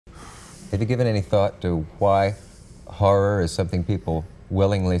Have you given any thought to why horror is something people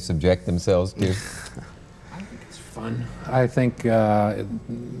willingly subject themselves to? It's fun. I think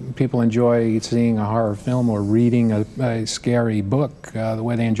people enjoy seeing a horror film or reading a scary book the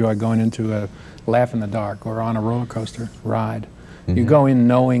way they enjoy going into a laugh in the dark or on a roller coaster ride. Mm-hmm. You go in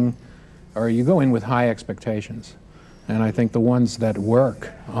knowing, or you go in with high expectations. And I think the ones that work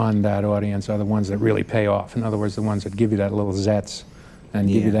on that audience are the ones that really pay off. In other words, the ones that give you that little zets and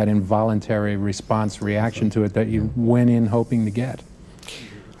give you that involuntary response reaction to it that you went in hoping to get.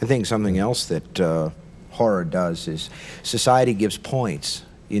 I think something else that horror does is society gives points,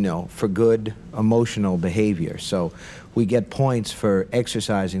 you know, for good emotional behavior. So we get points for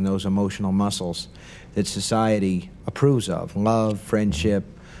exercising those emotional muscles that society approves of: love, friendship,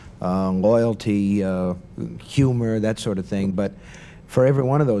 loyalty, humor, that sort of thing. But for every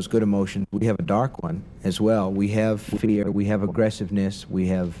one of those good emotions, we have a dark one as well. We have fear, we have aggressiveness, we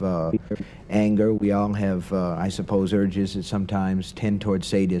have anger, we all have, I suppose, urges that sometimes tend towards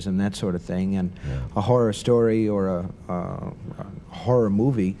sadism, that sort of thing. And a horror story or a horror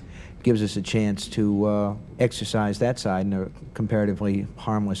movie gives us a chance to exercise that side in a comparatively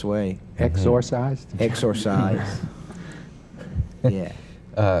harmless way. Exorcised? Exorcised. Yeah.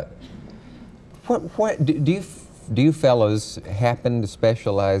 Do you fellows happen to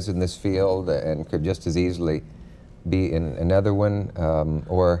specialize in this field and could just as easily be in another one?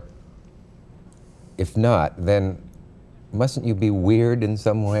 Or if not, then mustn't you be weird in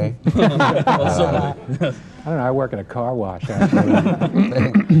some way? I don't know, I work at a car wash,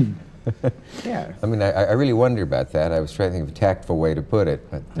 actually. Yeah. I mean, I really wonder about that. I was trying to think of a tactful way to put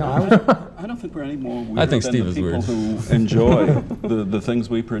it. But, No, I don't think we're any more weird than Steve the is people weird. who enjoy the things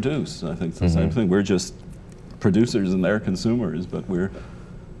we produce. I think it's the same thing. We're just producers and they're consumers, but we're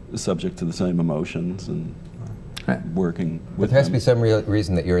subject to the same emotions and working with there has to them. be some real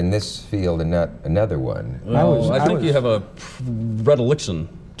reason that you're in this field and not another one. Well, I think you have a predilection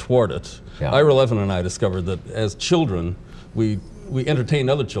toward it. Yeah. Ira Levin and I discovered that as children, we entertained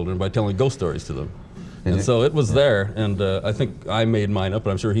other children by telling ghost stories to them. And so it was there, and I think I made mine up,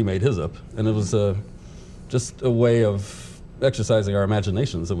 but I'm sure he made his up. And it was just a way of exercising our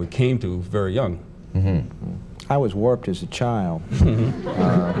imaginations that we came to very young. I was warped as a child.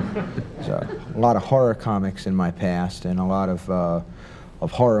 So a lot of horror comics in my past, and a lot of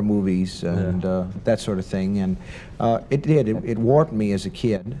horror movies and that sort of thing, and it warped me as a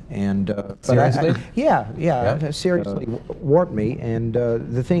kid. And seriously? Yeah, seriously warped me. And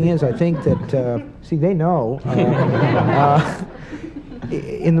the thing is, I think that see, they know.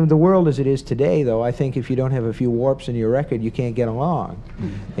 In the world as it is today, though, I think if you don't have a few warps in your record, you can't get along.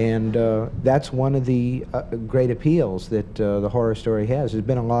 And that's one of the great appeals that the horror story has. There's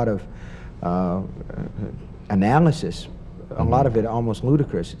been a lot of analysis, a lot of it almost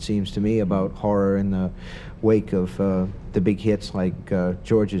ludicrous, it seems to me, about horror in the wake of the big hits like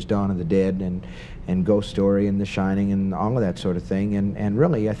George's Dawn of the Dead and Ghost Story and The Shining and all of that sort of thing. And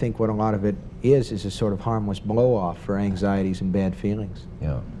really, I think what a lot of it is a sort of harmless blow-off for anxieties and bad feelings.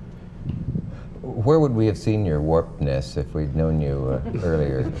 Yeah. Where would we have seen your warpedness if we'd known you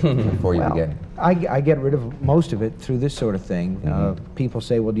earlier, before you began? I get rid of most of it through this sort of thing. People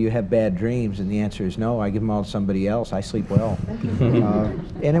say, well, do you have bad dreams? And the answer is no. I give them all to somebody else. I sleep well.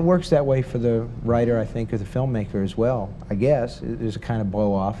 And it works that way for the writer, I think, or the filmmaker as well, I guess. There's a kind of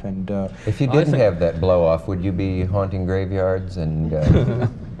blow-off. And if you didn't have that blow-off, would you be haunting graveyards and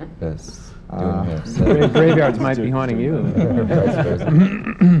graveyards might be haunting you.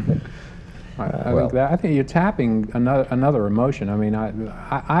 I think you're tapping another emotion. I mean,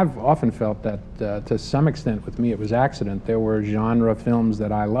 I've often felt that to some extent with me it was accident. There were genre films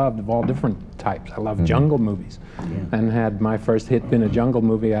that I loved of all different types. I love jungle movies. And had my first hit been a jungle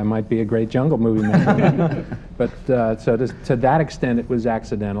movie, I might be a great jungle movie maker. But so to that extent it was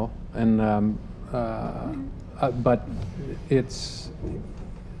accidental. And but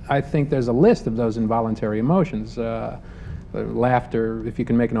I think there's a list of those involuntary emotions. Laughter, if you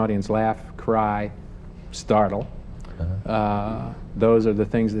can make an audience laugh, cry, startle. Those are the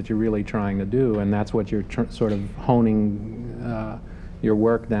things that you're really trying to do, and that's what you're sort of honing your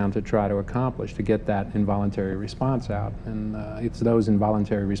work down to try to accomplish, to get that involuntary response out. And it's those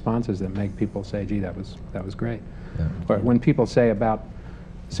involuntary responses that make people say, gee, that was great. Or when people say about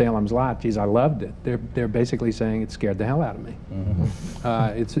Salem's Lot, geez, I loved it, they're basically saying it scared the hell out of me.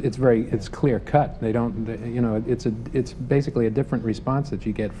 It's clear cut. They don't, you know, it's basically a different response that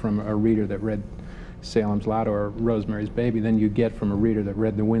you get from a reader that read Salem's Lot or Rosemary's Baby than you get from a reader that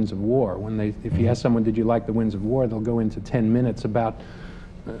read The Winds of War. If you ask someone, did you like The Winds of War, they'll go into 10 minutes about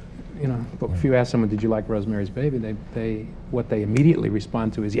you know, if you ask someone, did you like Rosemary's Baby, what they immediately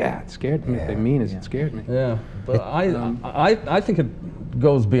respond to is, yeah, it scared me. What they mean is, it scared me. Yeah, but I think it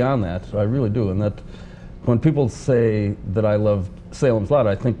goes beyond that. I really do, and that when people say that I love Salem's Lot,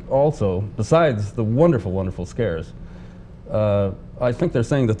 I think also, besides the wonderful, wonderful scares, I think they're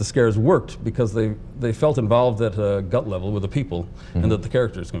saying that the scares worked because they felt involved at a gut level with the people, and that the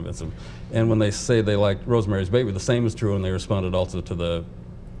characters convinced them. And when they say they like Rosemary's Baby, the same is true, and they responded also to the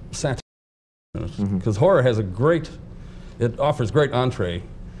satire. Because horror has it offers great entree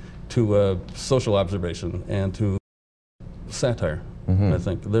to social observation and to satire. I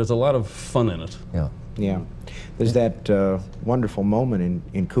think there's a lot of fun in it. Yeah. Yeah. There's that wonderful moment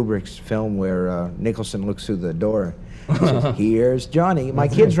in Kubrick's film where Nicholson looks through the door and says, "Here's Johnny." My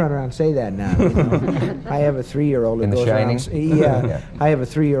kids run around and say that now. You know? I have a 3-year-old who goes around. Yeah. I have a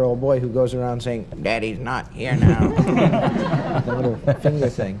 3-year-old boy who goes around saying, "Daddy's not here now." The little finger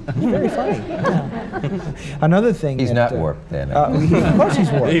thing. It's very funny. Yeah. Another thing. He's not warped then. Of course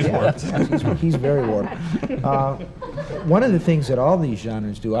he's warped. He's warped. Yes, he's very warped. One of the things that all these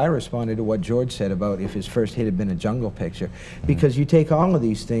genres do, I responded to what George said about if his first hit had been a jungle picture, because you take all of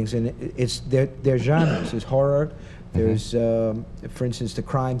these things and they're genres. There's horror, there's, for instance, the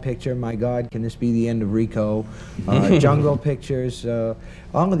crime picture, my God, can this be the end of Rico? Jungle pictures,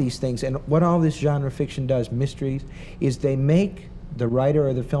 all of these things. And what all this genre fiction does, mysteries, is they make the writer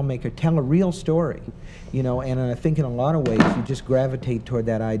or the filmmaker tell a real story. You know, and I think in a lot of ways you just gravitate toward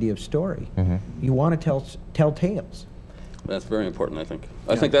that idea of story. You want to tell tales. That's very important, I think.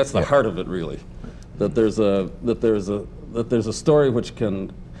 I think that's the heart of it, really. That there's a story which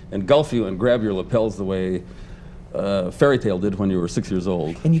can engulf you and grab your lapels the way fairy tale did when you were 6 years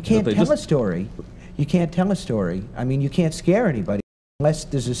old. And you can't tell a story. You can't tell a story. I mean, you can't scare anybody unless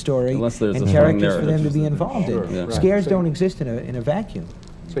there's a story and characters for them to be involved in. Yeah. Scares don't exist in a vacuum.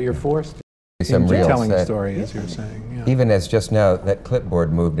 So you're forced Some real telling a set. story, as you're saying. Yeah. Even as just now that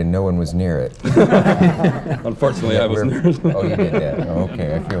clipboard moved and no one was near it. Unfortunately, I was near. Oh, you did that.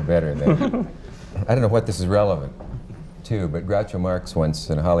 Okay, I feel better then. I don't know what this is relevant to, but Groucho Marx once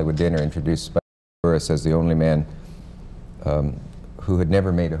in a Hollywood dinner introduced Spike Lee as the only man who had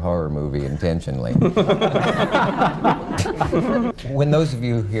never made a horror movie intentionally. When those of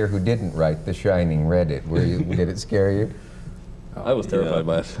you here who didn't write The Shining read it, did it scare you? I was terrified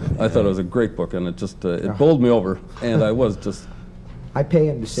by it. I thought it was a great book, and it just it bowled me over, and I was just I pay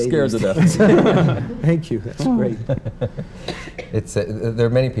him to say scared to these death. Thank you. That's great. It's there are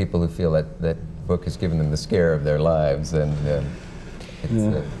many people who feel that book has given them the scare of their lives, and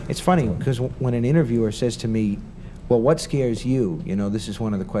It's funny because when an interviewer says to me, "Well, what scares you?" You know, this is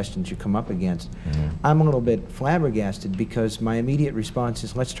one of the questions you come up against. I'm a little bit flabbergasted because my immediate response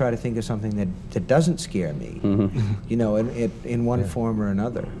is, let's try to think of something that doesn't scare me, you know, in one form or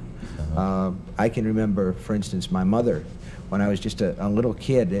another. I can remember, for instance, my mother, when I was just a little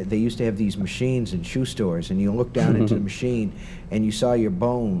kid, they used to have these machines in shoe stores, and you look down into the machine and you saw your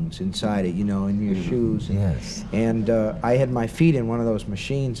bones inside it, you know, in your shoes. Yes. And I had my feet in one of those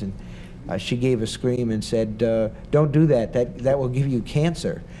machines, and she gave a scream and said, "Don't do that. That will give you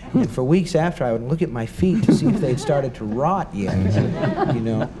cancer." And for weeks after, I would look at my feet to see if they'd started to rot yet, you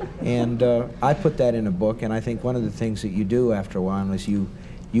know. And I put that in a book, and I think one of the things that you do after a while is you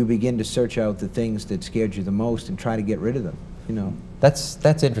begin to search out the things that scared you the most and try to get rid of them, you know.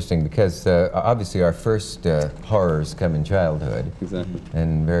 That's interesting because obviously our first horrors come in childhood,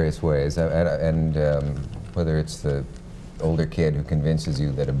 in various ways, and whether it's the older kid who convinces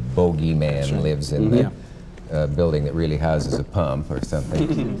you that a bogeyman lives in the building that really houses a pump or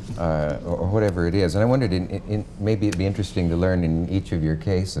something, or whatever it is. And I wondered, maybe it'd be interesting to learn in each of your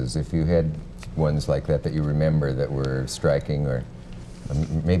cases if you had ones like that you remember that were striking, or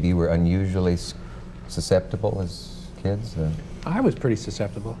maybe you were unusually susceptible as kids. I was pretty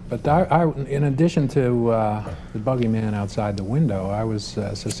susceptible, but in addition to the bogeyman outside the window, I was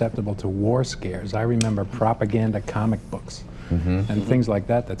susceptible to war scares. I remember propaganda comic books and things like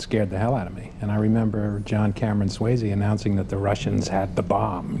that scared the hell out of me. And I remember John Cameron Swayze announcing that the Russians had the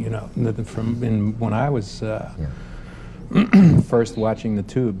bomb, you know, when I was first watching The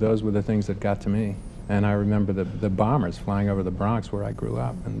Tube. Those were the things that got to me. And I remember the bombers flying over the Bronx where I grew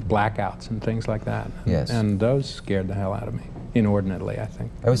up, and blackouts and things like that. Yes. And those scared the hell out of me, inordinately, I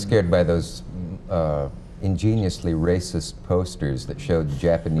think. I was scared by those ingeniously racist posters that showed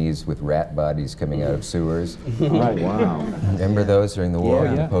Japanese with rat bodies coming out of sewers. Right. Wow. Remember those during the war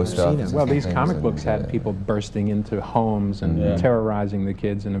in the post office? Well, these comic books had people bursting into homes and terrorizing the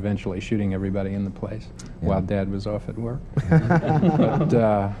kids and eventually shooting everybody in the place while Dad was off at work.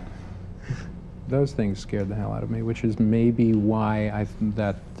 But those things scared the hell out of me, which is maybe why at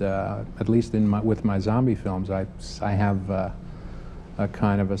least with my zombie films, I have a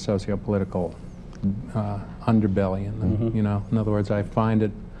kind of a socio-political underbelly in them. You know, in other words, I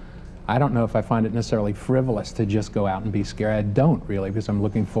don't know if I find it necessarily frivolous to just go out and be scared. I don't really, because I'm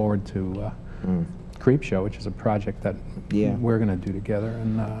looking forward to Creepshow, which is a project that we're going to do together,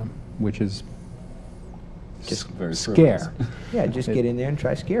 and which is Just very scare. Yeah, just get in there and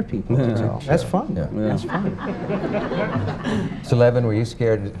try to scare people. That's all. That's fun. Yeah. That's fun. So, Levin, were you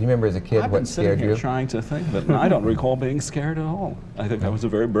scared? Do you remember as a kid I've what been sitting scared here you? trying to think of it, and I don't recall being scared at all. I think I was a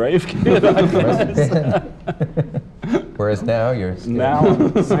very brave kid. Whereas now you're scared. Now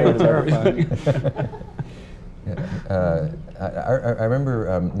I'm scared of everything. I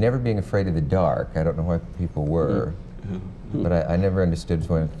remember never being afraid of the dark. I don't know why people were, but I never understood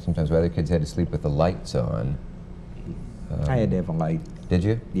why sometimes other kids had to sleep with the lights on. I had to have a light. Did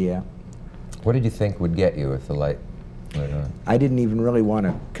you? Yeah. What did you think would get you if the light went on? I didn't even really want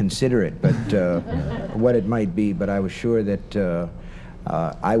to consider it, but what it might be. But I was sure that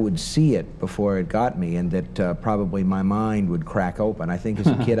I would see it before it got me, and that probably my mind would crack open. I think as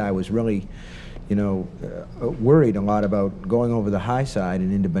a kid I was really, you know, worried a lot about going over the high side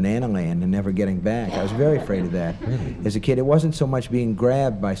and into Banana Land and never getting back. I was very afraid of that. Really? As a kid, it wasn't so much being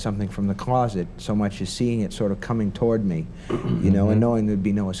grabbed by something from the closet, so much as seeing it sort of coming toward me, you know, and knowing there'd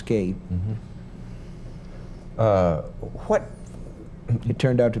be no escape. What? It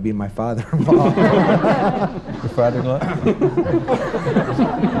turned out to be my father-in-law. Your father-in-law?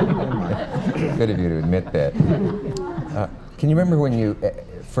 Good of you to admit that. Can you remember when you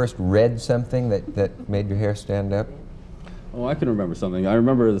first read something that made your hair stand up? Oh, I can remember something. I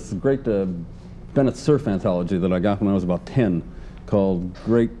remember this great Bennett Cerf anthology that I got when I was about 10, called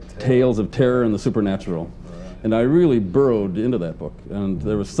Great Tales of Terror and the Supernatural. And I really burrowed into that book, and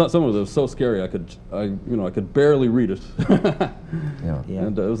there was some of it was so scary I could barely read it. Yeah.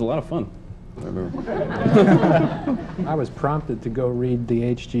 And it was a lot of fun. I remember. I was prompted to go read the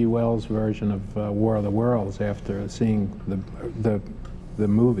H.G. Wells version of War of the Worlds after seeing the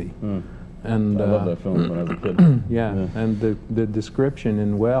movie. And I loved that film when I was a kid. And the description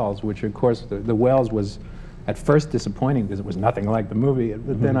in Wells, which of course the Wells was at first disappointing because it was nothing like the movie,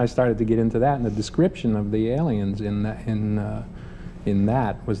 but then I started to get into that, and the description of the aliens in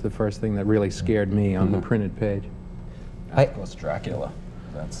that was the first thing that really scared me on the printed page. Of course, Dracula.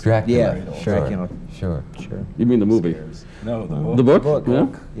 That's Dracula. Yeah, Dracula. Sure. You mean the movie? No, the book. The book?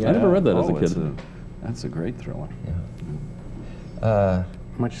 book. Yeah. I never read that as a it's kid. That's a great thriller.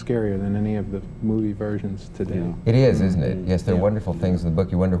 Much scarier than any of the movie versions today. It is, isn't it? Yes, there are Yeah. wonderful things in the book.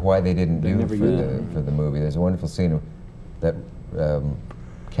 You wonder why they didn't do never used for the movie. There's a wonderful scene of that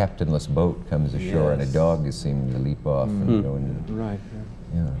captainless boat comes ashore and a dog is seen to leap off and go into Right.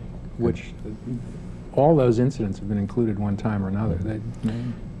 yeah. Which all those incidents have been included one time or another.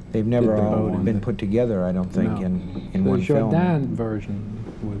 They've never Did the all boat and been the- put together, I don't think, No. in The one film. Jourdan version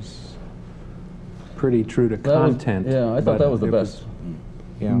was pretty true to That was- content. yeah, I thought but that was the it best.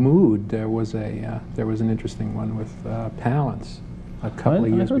 Yeah. Mood, there was an interesting one with Palance a couple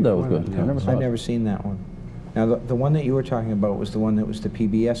of years I heard that was before good. that. I never saw I've it. never seen that one. Now, the one that you were talking about was the one that was the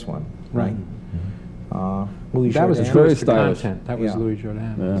PBS one, right? Louis That was Jourdan. very true to stylish. content. That was Yeah. Louis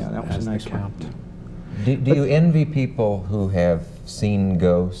Jourdan. Yeah, that was a as nice the one. Count. Do you envy people who have seen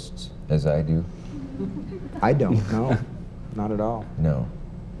ghosts, as I do? I don't, no. Not at all. No.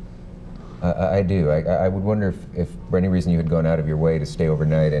 I do. I would wonder if for any reason you had gone out of your way to stay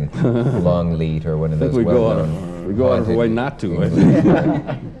overnight in Longleat or one of I think those we go out well-known of our way haunted not to. I English,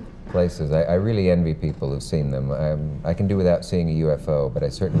 think. places. I really envy people who've seen them. I can do without seeing a UFO, but I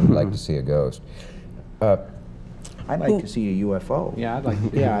certainly would like to see a ghost. I'd like to see a UFO. Yeah, I'd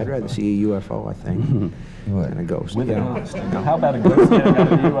like to. Yeah, I'd rather see a UFO, I think, You would. than a ghost. With Yeah. a ghost. How about a ghost getting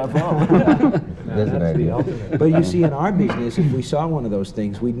out of a UFO? There's an idea. But you see, in our business, if we saw one of those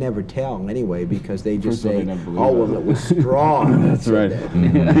things, we'd never tell anyway, because they just First of all, say, they never believe "Oh, it." well, it was strong." That's right.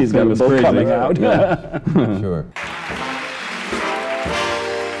 He's got a was book crazy. coming out. Sure.